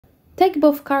Take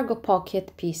both cargo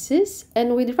pocket pieces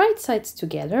and with right sides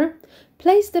together,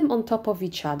 place them on top of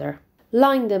each other.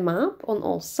 Line them up on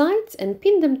all sides and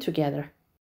pin them together.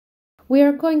 We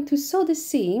are going to sew the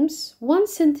seams 1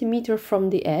 cm from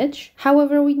the edge,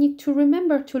 however we need to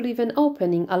remember to leave an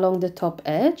opening along the top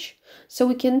edge so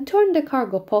we can turn the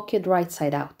cargo pocket right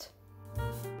side out.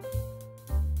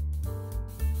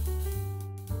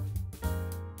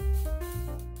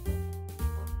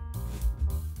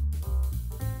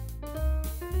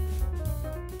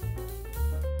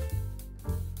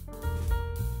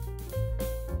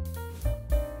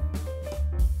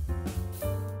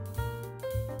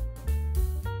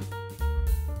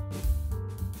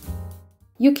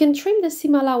 You can trim the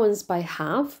seam allowance by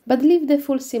half, but leave the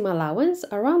full seam allowance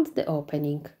around the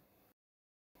opening.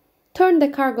 Turn the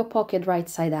cargo pocket right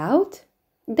side out,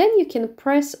 then you can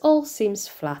press all seams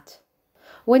flat.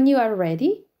 When you are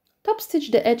ready, top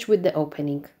stitch the edge with the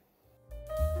opening.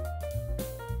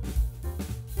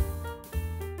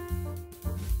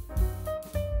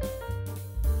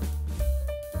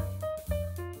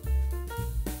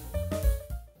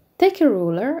 Take a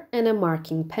ruler and a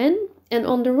marking pen, and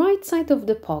on the right side of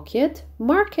the pocket,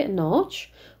 mark a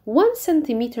notch 1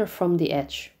 cm from the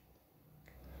edge.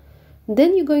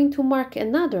 Then you're going to mark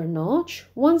another notch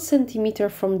 1 cm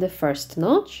from the first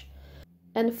notch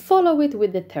and follow it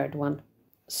with the third one.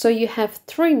 So you have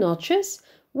 3 notches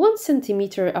 1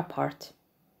 cm apart.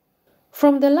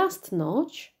 From the last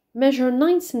notch, measure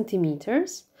 9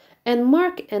 cm and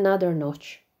mark another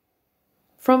notch.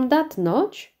 From that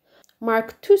notch,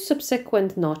 mark 2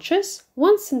 subsequent notches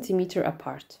 1 cm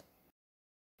apart.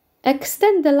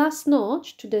 Extend the last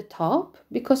notch to the top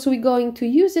because we're going to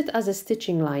use it as a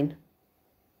stitching line.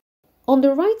 On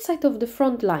the right side of the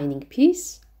front lining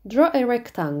piece, draw a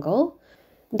rectangle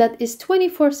that is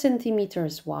 24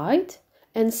 cm wide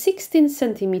and 16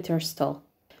 cm tall.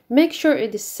 Make sure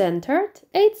it is centered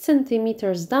 8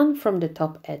 cm down from the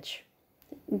top edge.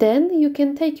 Then you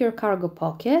can take your cargo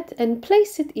pocket and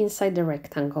place it inside the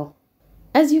rectangle.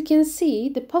 As you can see,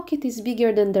 the pocket is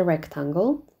bigger than the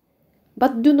rectangle,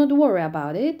 but do not worry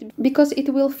about it because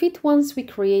it will fit once we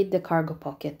create the cargo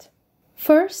pocket.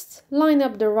 First, line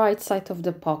up the right side of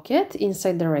the pocket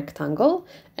inside the rectangle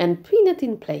and pin it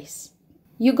in place.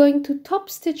 You're going to top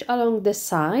stitch along the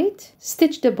side,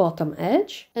 stitch the bottom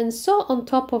edge and sew on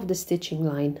top of the stitching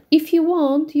line. If you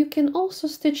want, you can also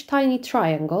stitch tiny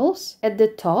triangles at the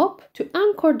top to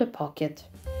anchor the pocket.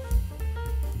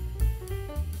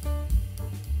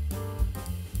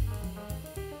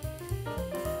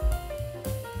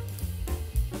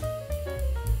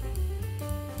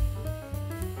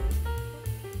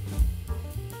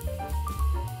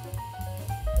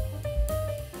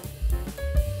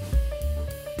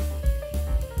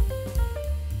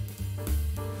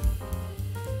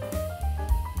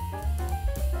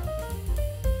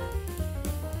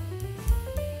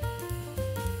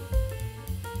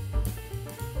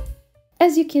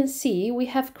 As you can see, we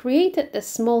have created a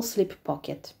small slip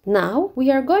pocket. Now we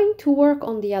are going to work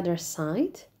on the other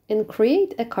side and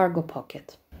create a cargo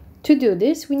pocket. To do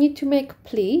this, we need to make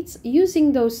pleats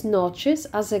using those notches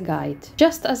as a guide.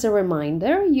 Just as a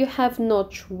reminder, you have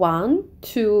notch 1,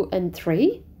 2 and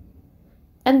 3,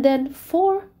 and then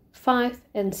 4, 5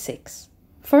 and 6.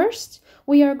 First,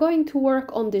 we are going to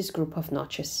work on this group of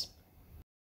notches.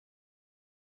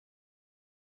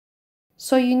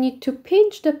 So you need to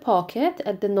pinch the pocket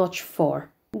at the notch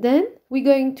 4. Then we're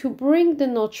going to bring the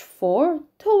notch 4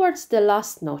 towards the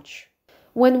last notch.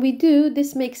 When we do,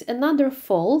 this makes another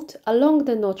fold along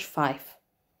the notch 5.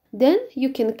 Then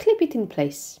you can clip it in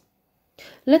place.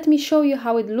 Let me show you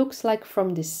how it looks like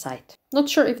from this side. Not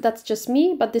sure if that's just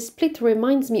me, but this pleat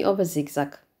reminds me of a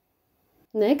zigzag.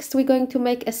 Next, we're going to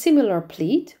make a similar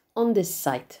pleat on this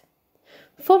side,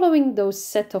 following those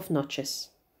set of notches.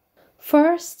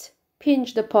 First,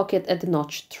 pinch the pocket at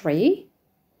notch 3,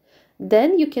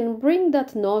 then you can bring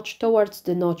that notch towards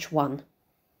the notch 1,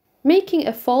 making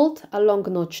a fold along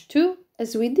notch 2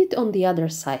 as we did on the other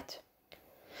side.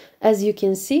 As you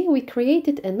can see, we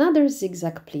created another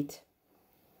zigzag pleat.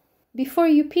 Before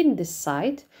you pin this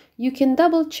side, you can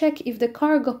double check if the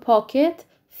cargo pocket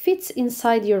fits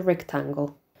inside your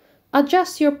rectangle.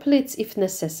 Adjust your pleats if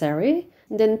necessary,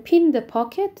 then pin the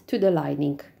pocket to the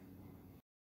lining.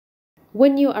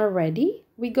 When you are ready,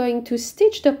 we're going to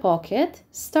stitch the pocket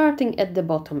starting at the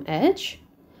bottom edge,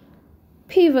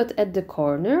 pivot at the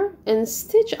corner and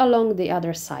stitch along the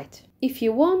other side. If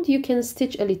you want, you can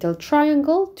stitch a little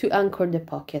triangle to anchor the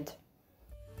pocket.